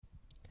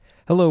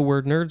Hello,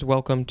 word nerds.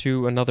 Welcome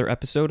to another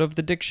episode of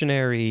the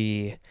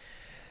dictionary.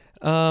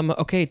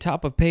 Okay,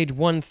 top of page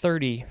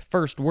 130.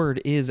 First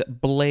word is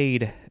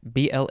blade,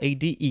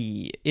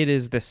 B-L-A-D-E. It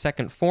is the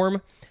second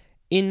form,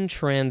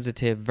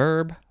 intransitive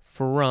verb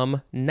from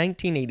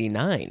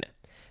 1989.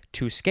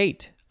 To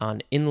skate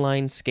on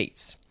inline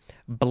skates.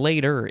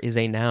 Blader is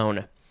a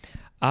noun.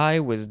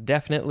 I was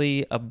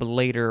definitely a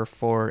blader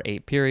for a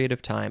period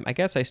of time. I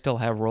guess I still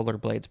have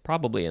rollerblades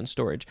probably in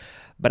storage,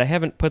 but I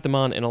haven't put them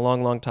on in a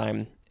long, long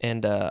time.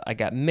 And I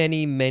got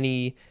many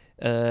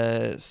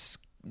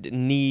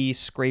knee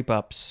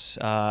scrape-ups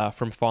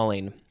from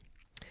falling.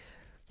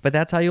 But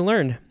that's how you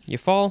learn. You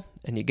fall,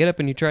 and you get up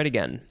and you try it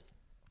again.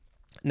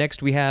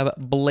 Next, we have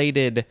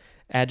bladed,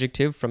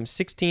 adjective from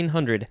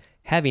 1600,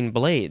 having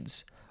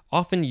blades,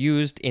 often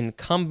used in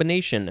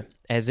combination,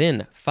 as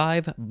in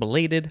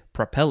five-bladed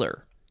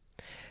propeller.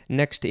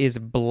 Next is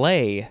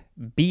blay,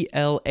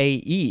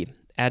 B-L-A-E,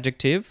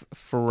 adjective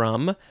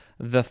from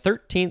the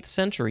 13th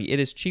century. It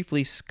is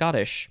chiefly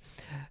Scottish.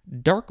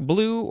 Dark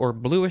blue or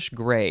bluish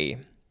gray.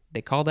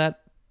 They call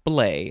that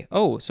blay.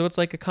 Oh, so it's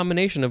like a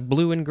combination of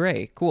blue and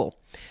gray. Cool.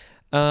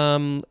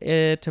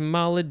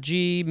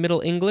 Etymology,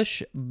 Middle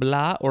English,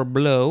 bla or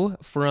blow,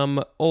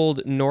 from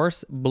Old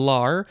Norse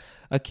blar,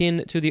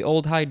 akin to the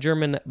Old High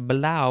German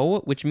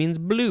blau, which means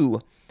blue.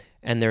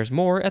 And there's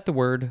more at the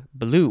word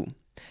blue.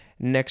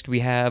 Next we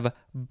have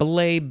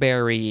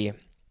blayberry.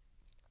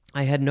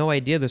 I had no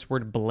idea this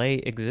word blay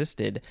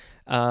existed.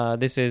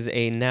 This is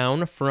a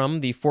noun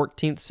from the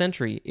 14th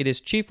century. It is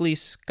chiefly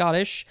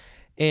Scottish,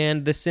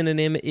 and the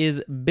synonym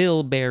is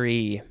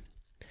bilberry.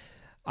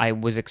 I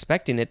was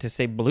expecting it to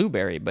say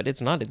blueberry, but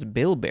it's not. It's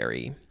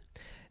bilberry.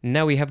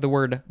 Now we have the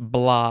word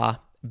blah,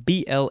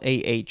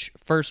 B-L-A-H,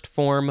 first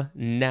form,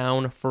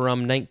 noun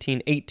from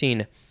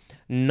 1918.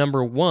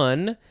 Number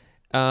one,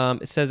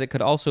 it says it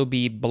could also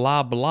be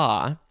blah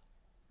blah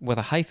with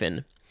a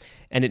hyphen,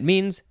 and it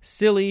means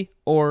silly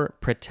or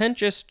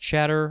pretentious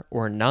chatter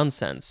or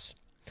nonsense.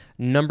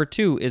 Number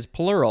two is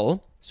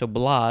plural, so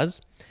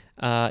blahs.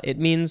 It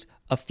means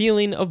a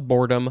feeling of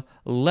boredom,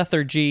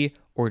 lethargy,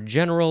 or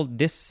general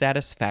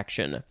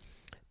dissatisfaction,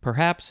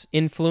 perhaps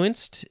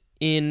influenced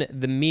in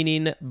the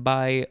meaning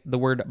by the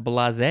word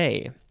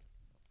blasé.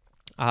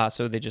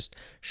 So they just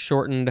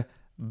shortened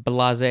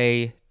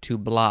blasé to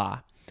blah.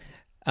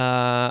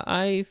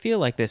 I feel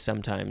like this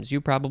sometimes. You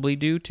probably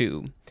do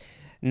too.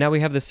 Now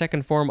we have the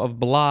second form of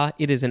blah.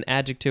 It is an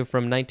adjective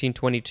from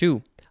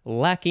 1922.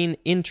 Lacking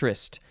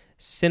interest.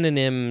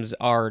 Synonyms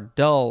are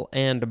dull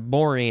and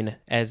boring,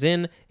 as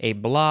in a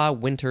blah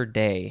winter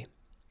day.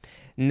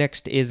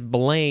 Next is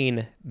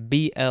blain,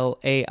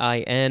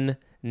 B-L-A-I-N,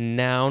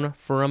 noun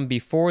from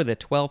before the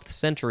 12th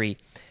century.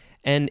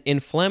 An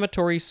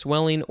inflammatory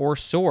swelling or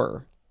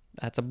sore.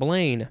 That's a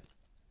blain.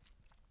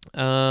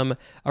 All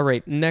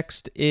right,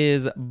 next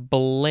is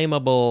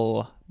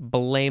blamable.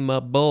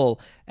 Blamable,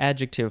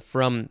 adjective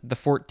from the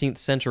 14th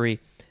century.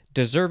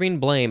 Deserving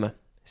blame.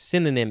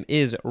 Synonym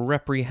is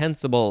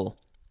reprehensible.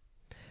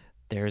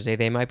 There's a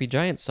They Might Be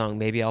Giants song.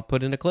 Maybe I'll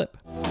put in a clip.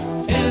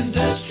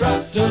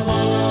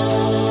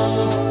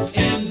 Indestructible,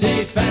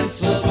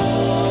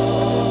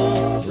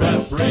 indefensible,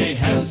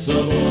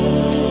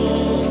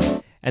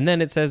 reprehensible. And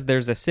then it says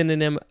there's a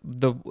synonym.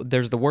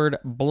 There's the word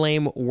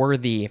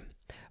blameworthy.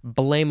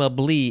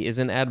 Blamably is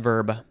an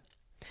adverb.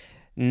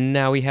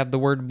 Now we have the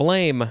word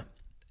blame.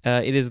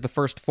 It is the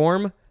first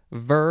form,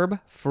 verb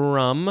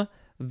from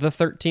the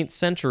 13th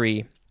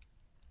century.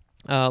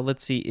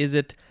 Let's see, is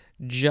it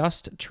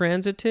just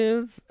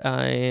transitive?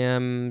 I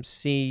am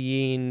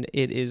seeing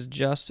it is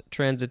just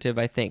transitive,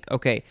 I think.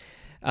 Okay,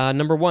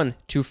 number one,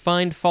 to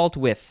find fault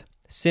with.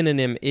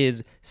 Synonym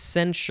is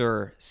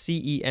censure,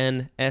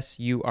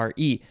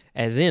 C-E-N-S-U-R-E,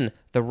 as in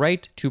the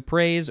right to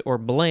praise or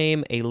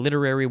blame a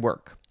literary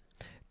work.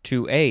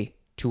 To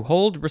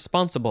hold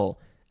responsible,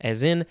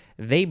 as in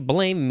they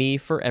blame me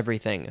for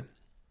everything.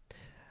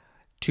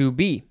 To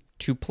be,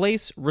 to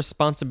place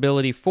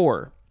responsibility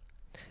for,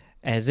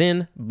 as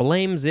in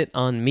blames it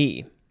on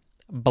me.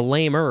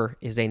 Blamer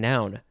is a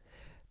noun.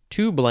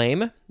 To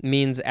blame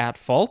means at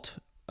fault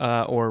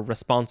or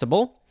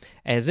responsible,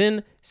 as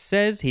in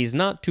says he's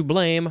not to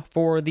blame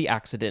for the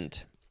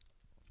accident.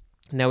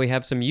 Now we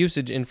have some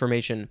usage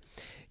information.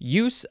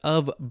 Use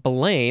of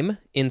blame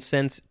in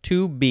sense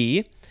to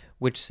be,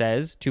 which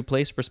says to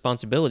place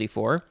responsibility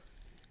for,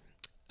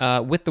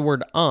 with the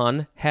word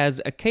on, has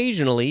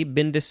occasionally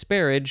been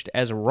disparaged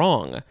as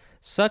wrong.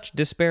 Such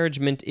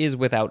disparagement is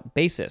without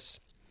basis.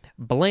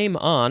 Blame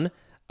on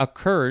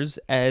occurs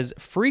as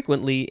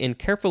frequently in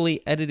carefully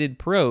edited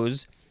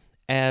prose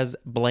as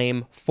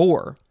blame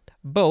for.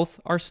 Both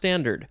are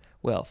standard.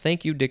 Well,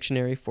 thank you,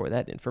 dictionary, for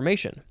that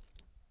information.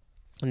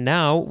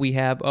 Now we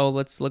have,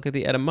 let's look at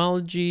the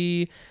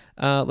etymology.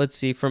 Let's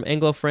see, from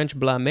Anglo-French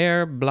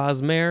blamer,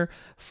 blasmer,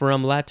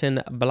 from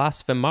Latin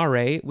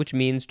blasphemare, which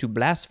means to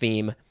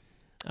blaspheme,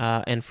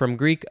 and from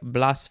Greek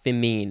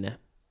blasphemein.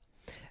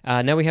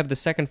 Now we have the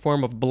second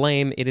form of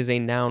blame. It is a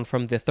noun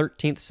from the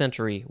 13th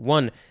century.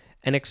 1.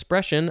 an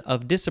expression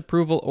of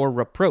disapproval or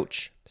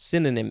reproach.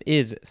 Synonym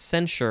is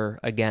censure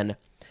again.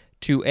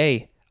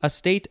 2a, a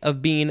state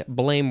of being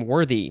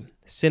blameworthy.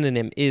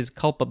 Synonym is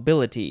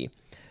culpability.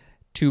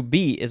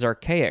 2b is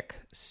archaic.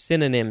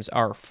 Synonyms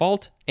are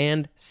fault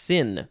and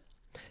sin.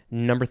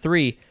 Number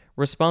 3,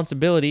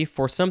 responsibility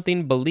for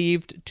something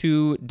believed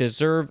to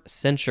deserve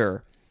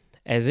censure,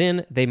 as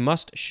in they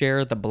must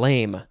share the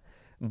blame.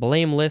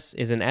 Blameless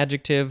is an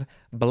adjective,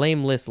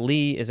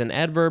 blamelessly is an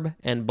adverb,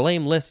 and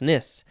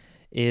blamelessness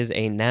is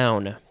a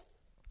noun.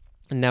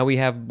 Now we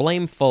have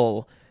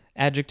blameful,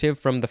 adjective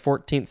from the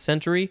 14th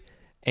century,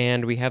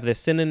 and we have the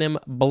synonym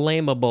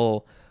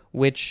blamable,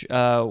 which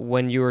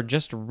when you're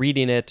just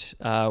reading it,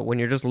 when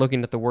you're just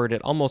looking at the word,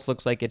 it almost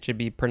looks like it should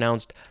be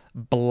pronounced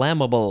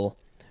blamable,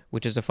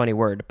 which is a funny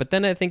word. But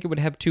then I think it would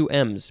have 2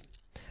 M's.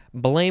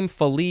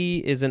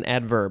 Blamefully is an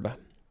adverb.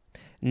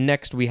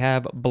 Next, we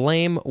have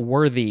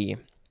blameworthy.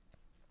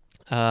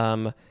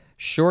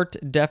 Short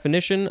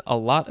definition, a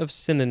lot of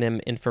synonym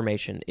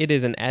information. It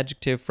is an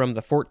adjective from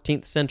the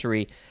 14th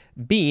century,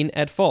 being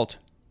at fault,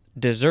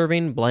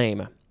 deserving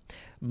blame.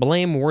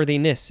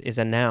 Blameworthiness is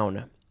a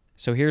noun.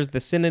 So here's the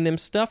synonym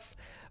stuff.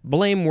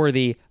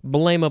 Blameworthy,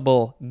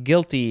 blamable,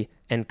 guilty,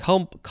 and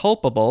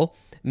culpable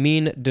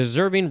mean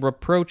deserving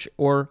reproach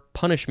or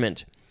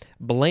punishment.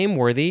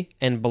 Blameworthy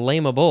and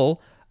blamable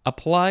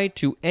apply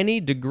to any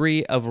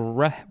degree of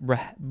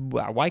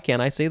why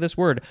can't I say this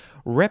word?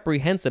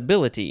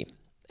 Reprehensibility,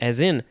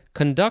 as in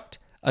conduct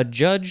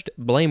adjudged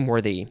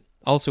blameworthy,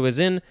 also as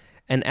in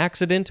an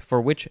accident for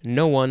which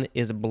no one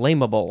is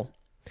blamable.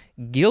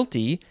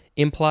 Guilty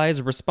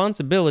implies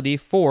responsibility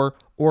for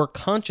or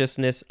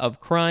consciousness of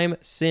crime,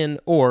 sin,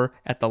 or,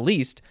 at the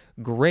least,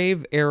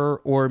 grave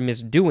error or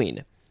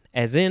misdoing,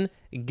 as in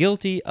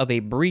guilty of a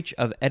breach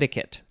of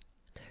etiquette.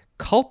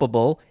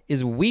 Culpable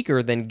is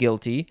weaker than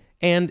guilty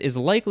and is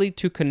likely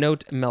to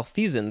connote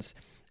malfeasance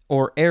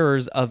or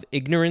errors of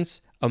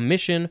ignorance,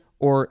 omission,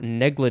 or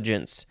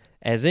negligence,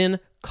 as in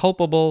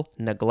culpable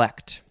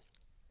neglect.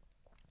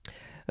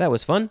 That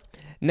was fun.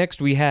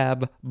 Next we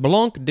have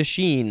blanc de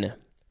Chine.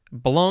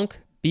 Blanc,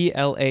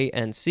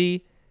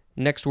 B-L-A-N-C.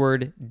 Next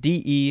word,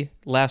 D-E.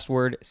 Last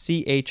word,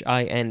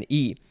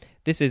 C-H-I-N-E.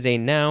 This is a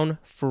noun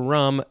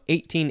from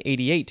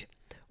 1888.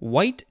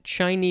 White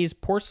Chinese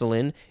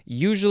porcelain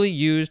usually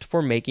used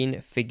for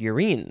making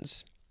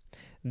figurines.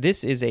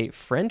 This is a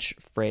French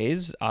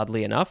phrase,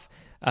 oddly enough,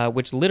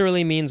 which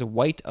literally means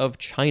white of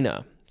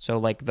China. So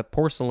like the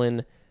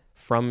porcelain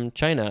from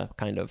China,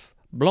 kind of.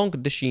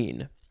 Blanc de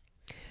Chine.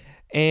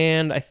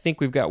 And I think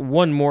we've got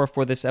one more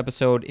for this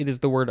episode. It is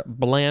the word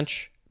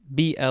blanch,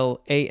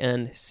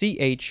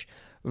 B-L-A-N-C-H,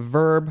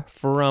 verb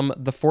from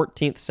the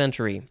 14th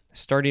century,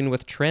 starting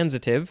with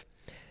transitive,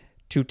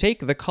 to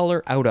take the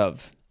color out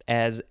of,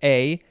 as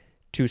A,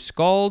 to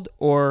scald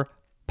or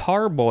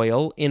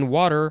parboil in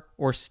water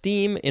or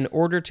steam in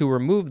order to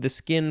remove the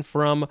skin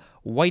from,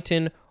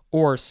 whiten,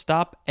 or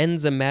stop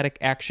enzymatic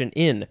action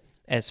in,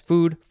 as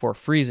food for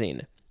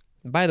freezing.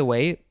 By the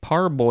way,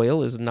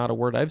 parboil is not a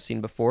word I've seen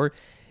before.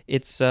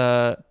 It's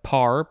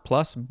par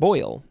plus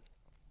boil.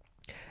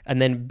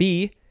 And then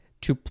B,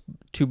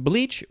 to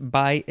bleach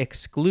by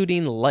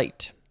excluding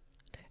light.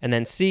 And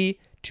then C,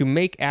 to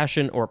make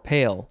ashen or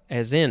pale,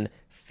 as in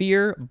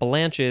fear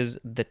blanches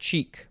the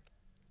cheek.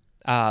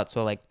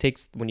 So like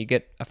takes when you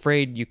get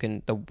afraid, you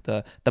can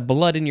the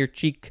blood in your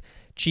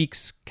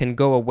cheeks can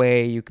go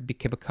away. You can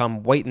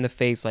become white in the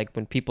face, like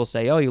when people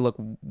say, "Oh, you look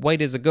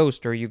white as a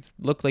ghost," or "You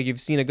look like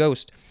you've seen a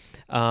ghost."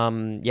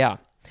 Yeah.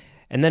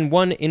 And then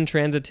one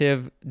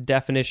intransitive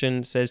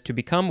definition says to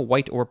become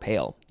white or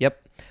pale.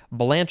 Yep.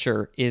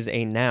 Blancher is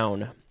a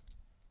noun.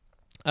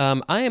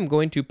 I am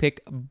going to pick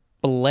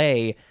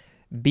blay,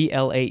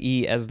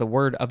 B-L-A-E, as the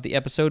word of the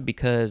episode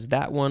because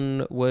that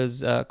one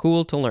was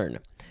cool to learn.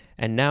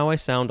 And now I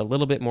sound a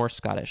little bit more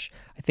Scottish.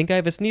 I think I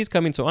have a sneeze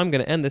coming, so I'm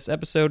going to end this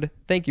episode.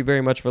 Thank you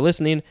very much for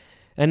listening.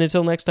 And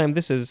until next time,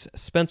 this is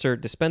Spencer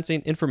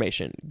dispensing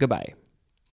information. Goodbye.